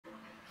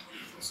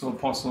So,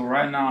 Apostle,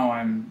 right now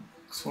I'm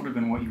sort of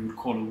in what you would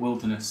call a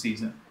wilderness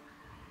season.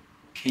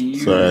 Can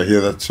So I you?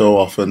 hear that so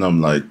often.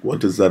 I'm like, what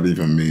does that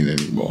even mean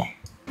anymore?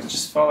 It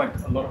just felt like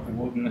a lot of the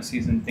wilderness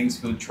season. Things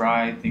feel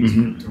dry. Things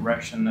feel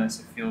directionless.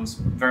 It feels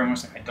very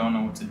much like I don't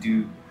know what to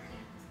do.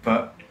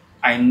 But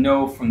I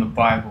know from the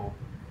Bible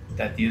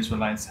that the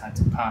Israelites had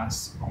to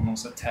pass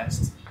almost a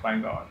test by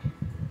God.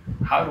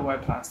 How do I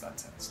pass that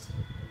test?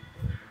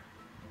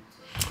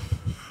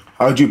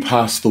 How do you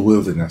pass the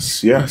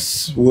wilderness?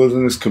 Yes,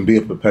 wilderness can be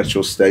a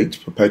perpetual state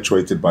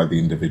perpetuated by the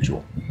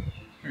individual.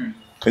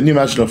 Can you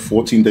imagine a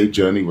 14-day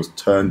journey was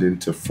turned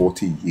into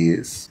 40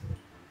 years?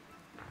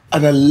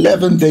 An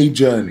 11-day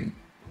journey,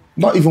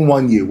 not even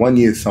 1 year. 1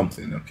 year is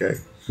something, okay?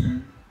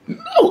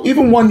 No,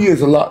 even 1 year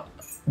is a lot.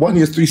 1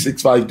 year is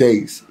 365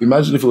 days.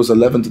 Imagine if it was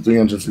 11 to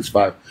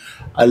 365.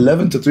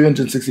 11 to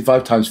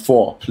 365 times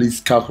 4. Please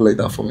calculate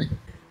that for me.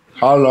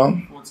 How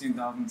long?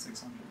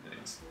 14,600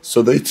 days.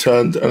 So they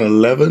turned an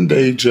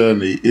 11-day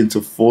journey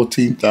into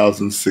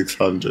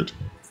 14,600.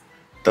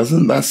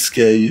 Doesn't that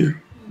scare you?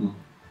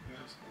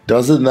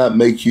 Doesn't that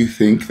make you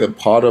think that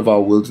part of our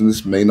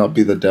wilderness may not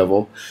be the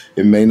devil?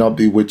 It may not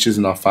be witches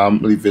in our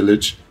family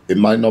village. It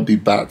might not be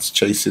bats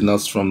chasing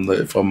us from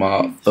the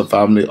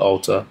family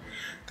altar.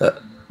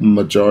 That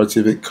majority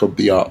of it could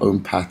be our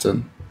own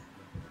pattern.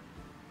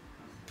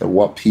 That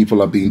what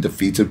people are being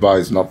defeated by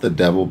is not the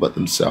devil but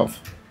themselves.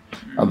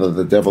 And that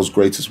the devil's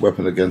greatest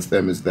weapon against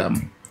them is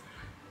them.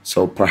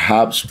 So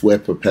perhaps we're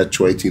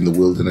perpetuating the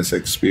wilderness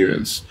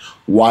experience.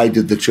 Why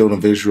did the children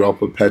of Israel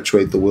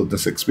perpetuate the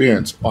wilderness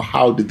experience? Or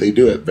how did they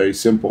do it? Very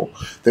simple.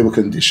 They were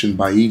conditioned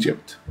by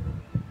Egypt.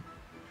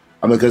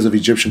 And because of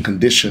Egyptian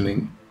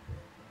conditioning,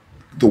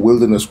 the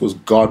wilderness was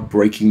God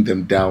breaking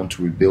them down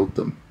to rebuild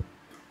them.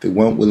 They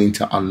weren't willing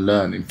to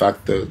unlearn. In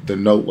fact, the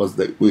note was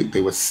that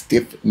they were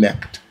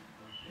stiff-necked.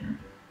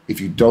 If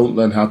you don't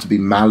learn how to be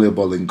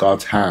malleable in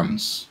God's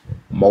hands,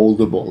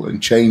 moldable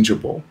and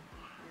changeable,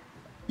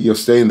 you'll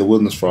stay in the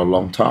wilderness for a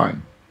long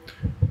time.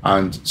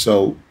 And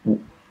so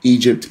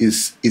Egypt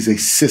is a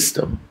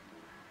system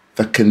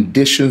that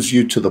conditions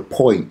you to the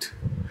point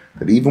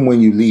that even when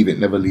you leave, it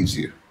never leaves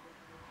you.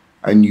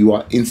 And you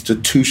are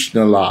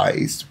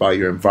institutionalized by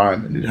your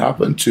environment. It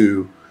happened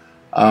to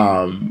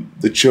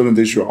the children of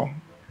Israel.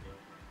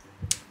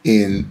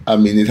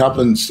 It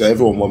happens to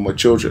everyone when we're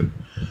children.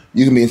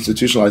 You can be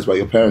institutionalized by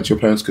your parents. Your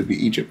parents could be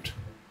Egypt.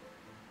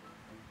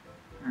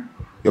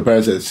 Your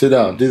parents said, sit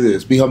down, do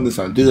this, be humble,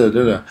 son, do that,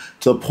 do that.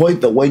 To the point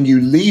that when you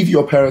leave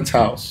your parents'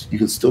 house, you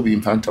can still be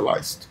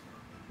infantilized,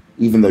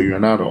 even though you're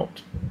an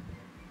adult.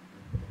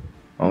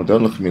 Oh,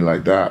 don't look at me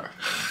like that.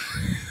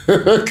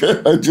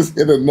 I just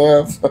hit a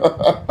nerve.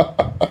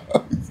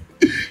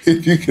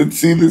 If you can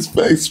see this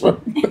face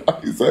right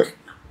now, he's like,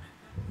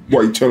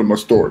 why are you telling my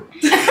story?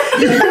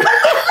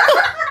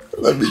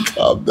 Let me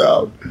calm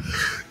down.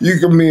 You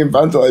can be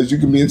infantilized, you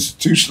can be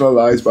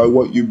institutionalized by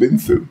what you've been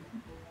through.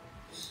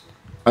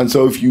 And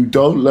so if you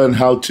don't learn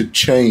how to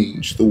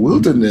change, the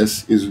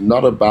wilderness is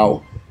not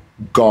about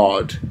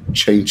God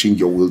changing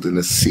your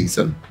wilderness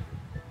season.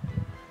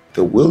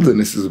 The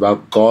wilderness is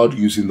about God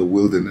using the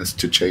wilderness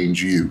to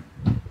change you.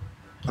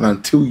 And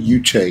until you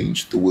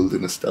change, the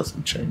wilderness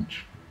doesn't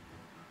change.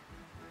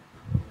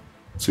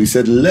 So he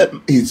said,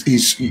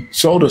 he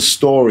told a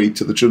story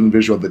to the children of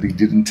Israel that he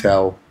didn't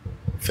tell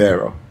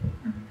Pharaoh.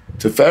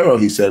 To Pharaoh,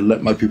 he said,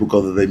 let my people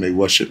go that they may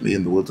worship me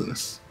in the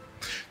wilderness.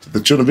 To the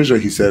children of Israel,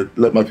 he said,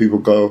 let my people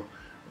go,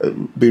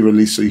 be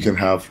released so you can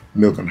have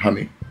milk and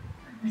honey.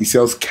 He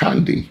sells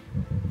candy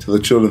to the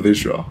children of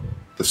Israel,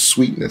 the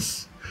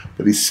sweetness,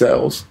 but he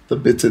sells the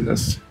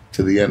bitterness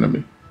to the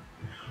enemy.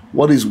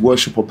 What is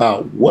worship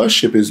about?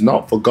 Worship is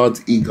not for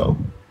God's ego.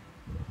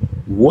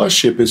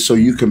 Worship is so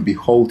you can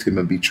behold him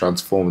and be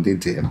transformed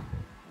into him.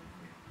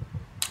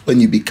 When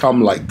you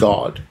become like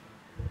God,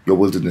 your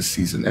wilderness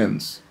season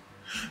ends.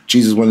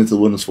 Jesus went into the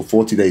wilderness for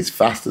 40 days,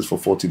 fasted for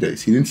 40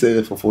 days. He didn't stay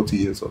there for 40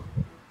 years. Though.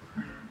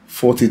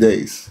 40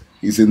 days,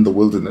 he's in the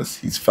wilderness,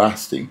 he's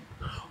fasting.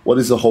 What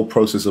is the whole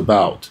process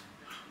about?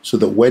 So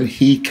that when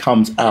he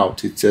comes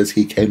out, it says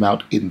he came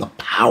out in the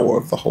power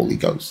of the Holy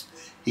Ghost.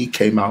 He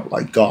came out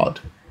like God.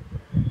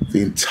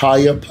 The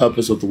entire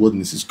purpose of the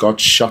wilderness is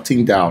God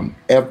shutting down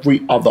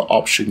every other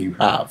option you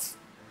have.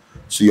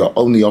 So your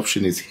only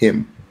option is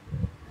him.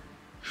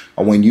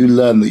 And when you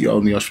learn that your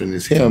only option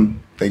is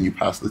him, then you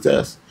pass the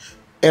test.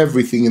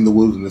 Everything in the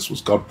wilderness was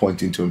God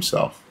pointing to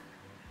himself.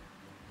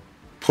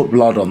 Put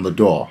blood on the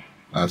door.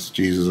 That's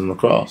Jesus on the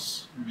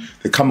cross.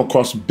 They come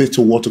across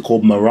bitter water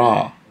called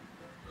marah.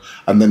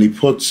 And then he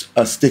puts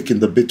a stick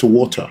in the bitter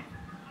water.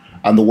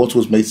 And the water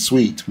was made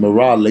sweet.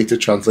 Marah later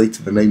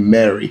translated the name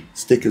Mary.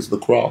 Stick is the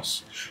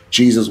cross.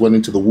 Jesus went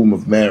into the womb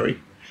of Mary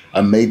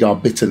and made our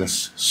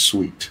bitterness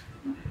sweet.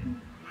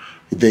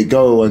 They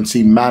go and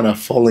see manna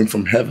falling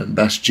from heaven.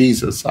 That's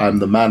Jesus. I'm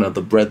the manna,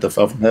 the bread that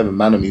fell from heaven.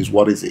 Manna means,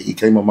 what is it? He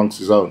came amongst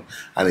his own,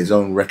 and his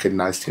own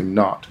recognized him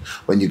not.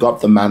 When you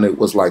got the manna, it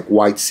was like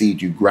white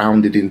seed. You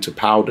ground it into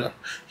powder.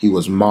 He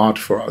was marred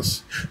for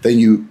us. Then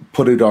you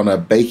put it on a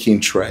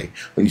baking tray.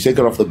 When you take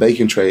it off the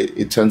baking tray,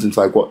 it turns into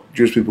like what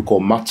Jewish people call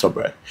matzah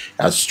bread.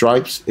 It has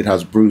stripes, it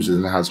has bruises,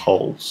 and it has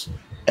holes.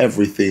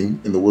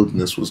 Everything in the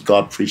wilderness was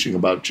God preaching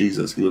about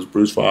Jesus. He was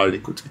bruised for our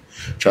iniquity.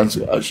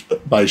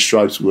 By his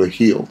stripes we were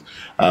healed.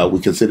 We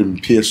consider him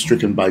pierced,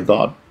 stricken by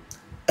God.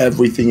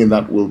 Everything in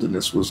that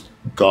wilderness was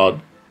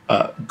God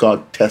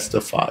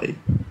testifying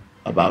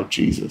about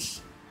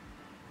Jesus.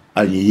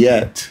 And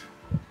yet,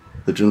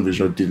 the children of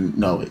Israel didn't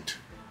know it.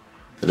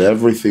 That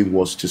everything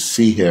was to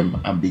see him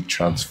and be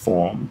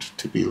transformed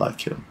to be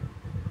like him.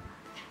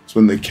 So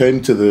when they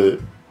came to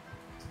the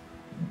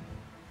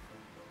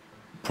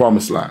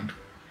promised land,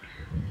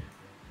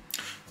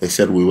 they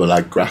said we were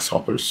like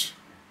grasshoppers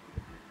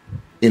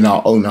in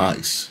our own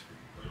eyes.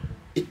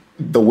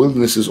 The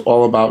wilderness is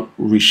all about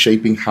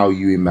reshaping how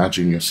you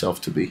imagine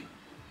yourself to be.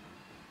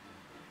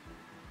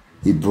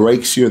 He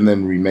breaks you and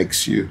then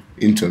remakes you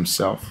into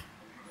himself.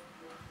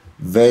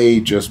 They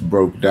just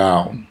broke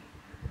down.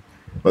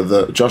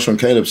 But Joshua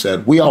and Caleb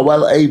said, we are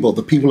well able.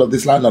 The people of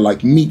this land are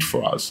like meat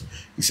for us.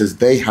 He says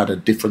they had a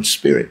different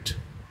spirit.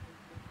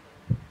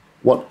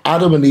 What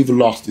Adam and Eve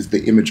lost is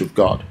the image of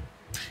God.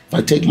 If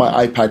I take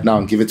my iPad now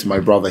and give it to my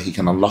brother, he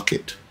can unlock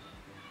it.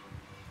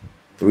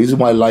 The reason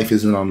why life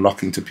isn't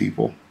unlocking to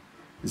people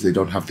is they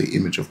don't have the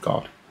image of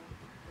God.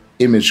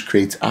 Image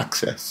creates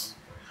access.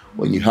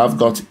 When you have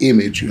God's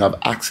image, you have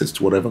access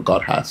to whatever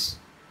God has.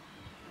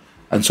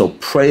 And so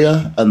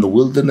prayer and the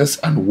wilderness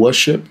and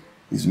worship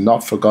is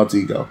not for God's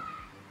ego.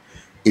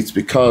 It's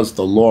because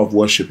the law of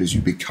worship is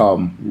you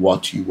become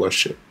what you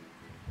worship.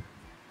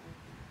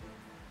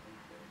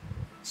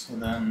 So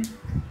then,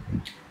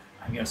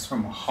 I guess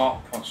from a heart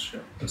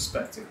posture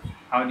perspective,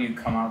 how do you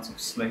come out of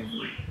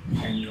slavery?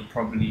 And you're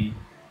probably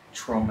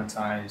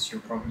traumatized,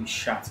 you're probably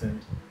shattered.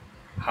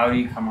 How do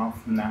you come out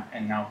from that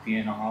and now be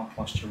in a heart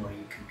posture where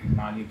you can be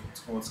malleable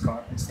towards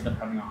God instead of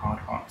having a hard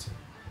heart?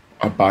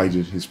 Abide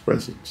in his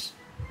presence.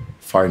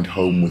 Find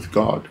home with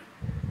God.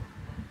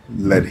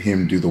 Let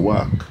him do the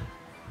work.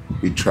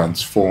 Be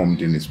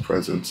transformed in his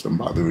presence and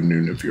by the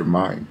renewing of your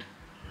mind.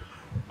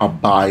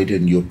 Abide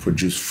and you'll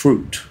produce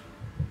fruit.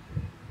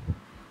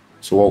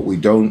 So what we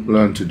don't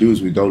learn to do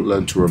is we don't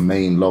learn to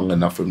remain long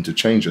enough for him to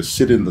change us.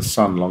 Sit in the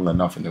sun long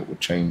enough and it will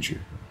change you.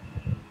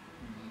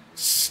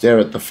 Stare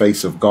at the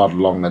face of God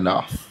long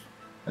enough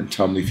and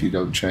tell me if you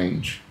don't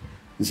change.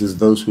 He says,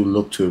 those who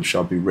look to him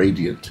shall be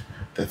radiant.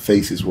 Their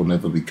faces will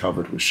never be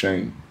covered with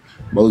shame.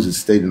 Moses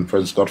stayed in the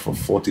presence of God for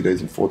 40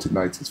 days and 40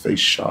 nights. His face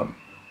shone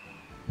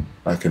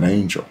like an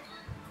angel.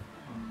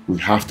 We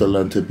have to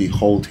learn to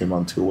behold him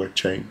until we're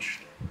changed.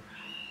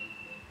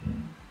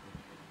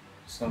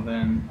 So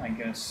then, I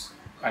guess,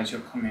 as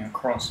you're coming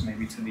across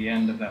maybe to the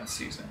end of that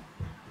season,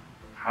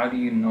 how do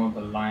you know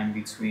the line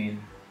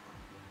between,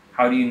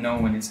 how do you know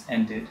when it's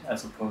ended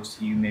as opposed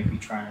to you maybe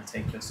trying to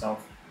take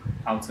yourself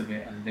out of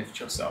it and lift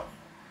yourself,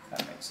 if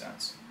that makes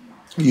sense?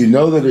 You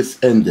know that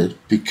it's ended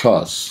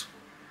because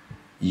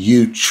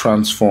you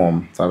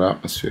transform that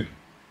atmosphere.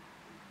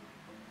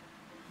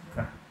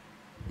 Okay.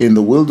 In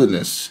the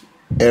wilderness,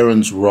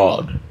 Aaron's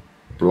rod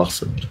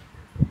blossomed.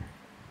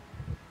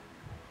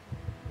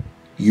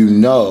 You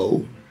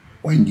know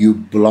when you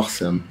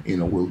blossom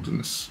in a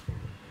wilderness,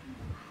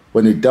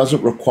 when it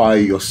doesn't require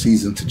your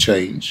season to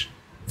change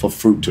for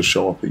fruit to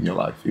show up in your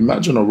life.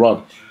 Imagine a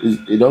rod.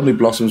 It only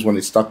blossoms when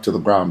it's stuck to the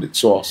ground, its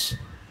source.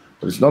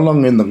 But it's no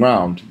longer in the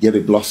ground, yet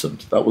it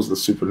blossomed. That was the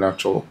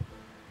supernatural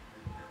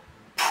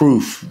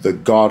proof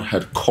that God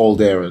had called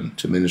Aaron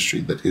to ministry,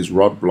 that his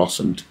rod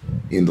blossomed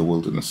in the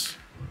wilderness.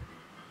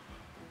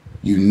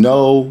 You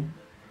know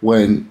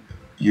when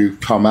you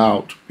come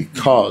out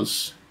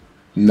because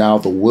now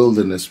the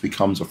wilderness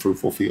becomes a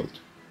fruitful field.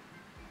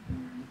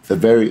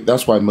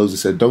 That's why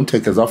Moses said, don't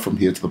take us up from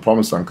here to the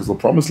promised land, because the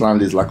promised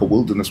land is like a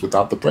wilderness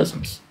without the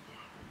presence.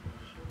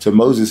 To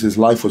Moses, his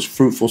life was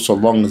fruitful so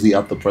long as he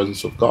had the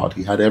presence of God.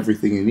 He had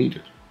everything he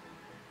needed.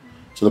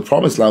 So the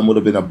promised land would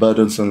have been a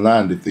burdensome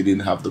land if they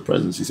didn't have the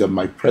presence. He said,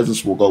 my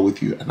presence will go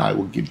with you and I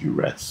will give you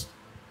rest.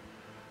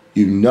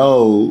 You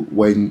know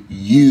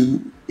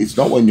it's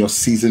not when your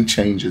season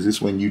changes,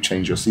 it's when you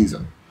change your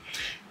season.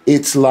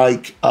 It's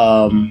like,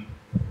 go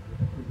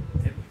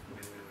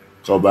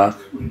back.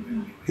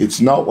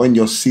 It's not when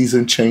your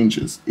season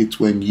changes, it's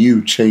when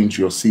you change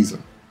your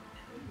season.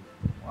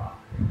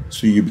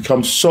 So you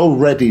become so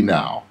ready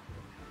now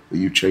that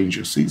you change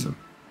your season.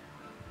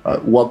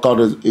 What God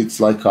is, it's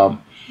like, what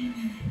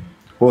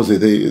was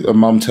it? A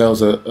mom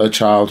tells a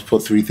child,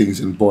 put 3 things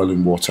in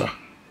boiling water: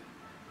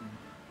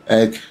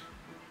 egg,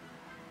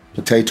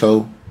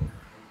 potato,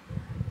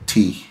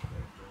 tea.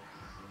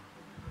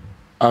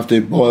 After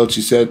it boiled,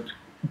 she said,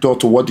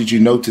 daughter, what did you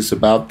notice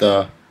about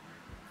the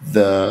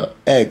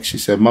egg? She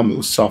said, Mom, it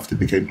was soft, it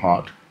became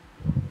hard.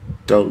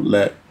 Don't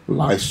let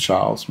life's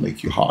trials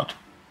make you hard.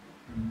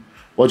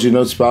 What do you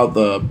notice about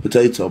the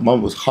potato?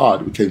 Mum was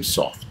hard, it became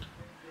soft.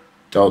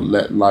 Don't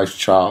let life's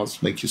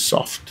trials make you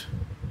soft.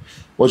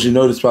 What do you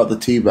notice about the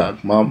tea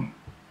bag, Mum?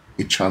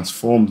 It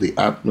transformed the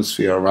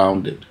atmosphere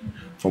around it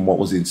from what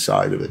was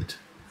inside of it.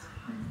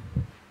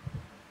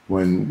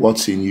 When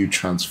what's in you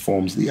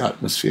transforms the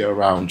atmosphere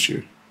around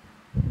you.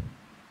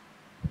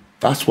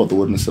 That's what the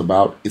wilderness is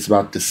about. It's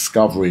about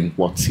discovering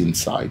what's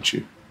inside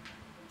you.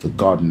 The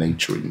God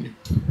nature in you.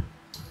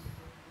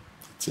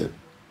 That's it.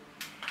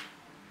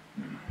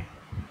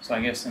 So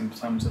I guess in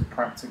terms of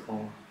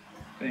practical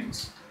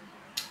things,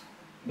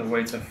 the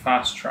way to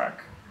fast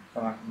track,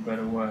 for lack of a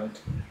better word,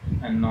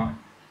 and not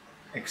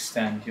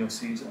extend your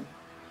season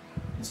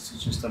is to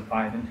just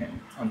abide in Him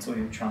until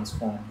you're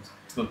transformed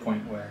to the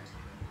point where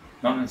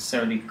not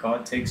necessarily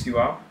God takes you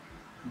out,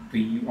 but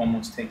you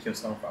almost take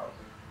yourself out.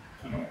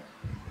 In a way.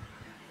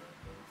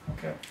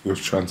 Okay. Your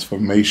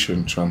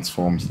transformation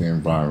transforms the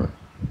environment.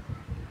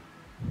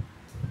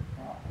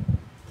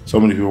 So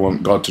many people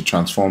want God to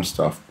transform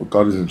stuff, but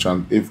God isn't.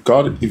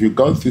 If you're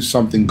going through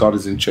something God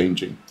isn't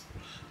changing,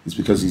 it's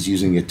because He's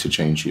using it to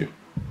change you.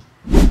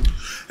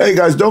 Hey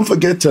guys, don't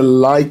forget to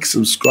like,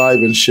 subscribe,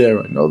 and share.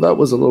 I know that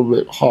was a little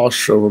bit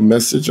harsh of a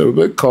message, a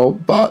bit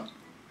cold, but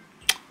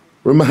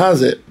rumor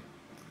has it,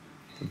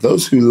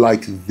 those who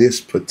like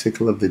this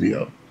particular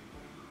video,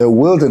 their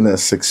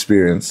wilderness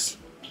experience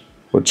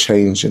will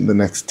change in the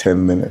next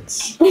 10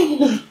 minutes.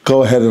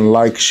 Go ahead and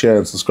like, share,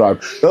 and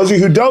subscribe. Those of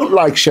you who don't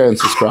like, share, and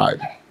subscribe,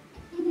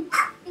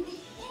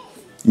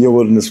 your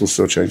wilderness will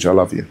still change. I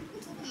love you.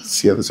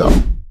 See you at the top.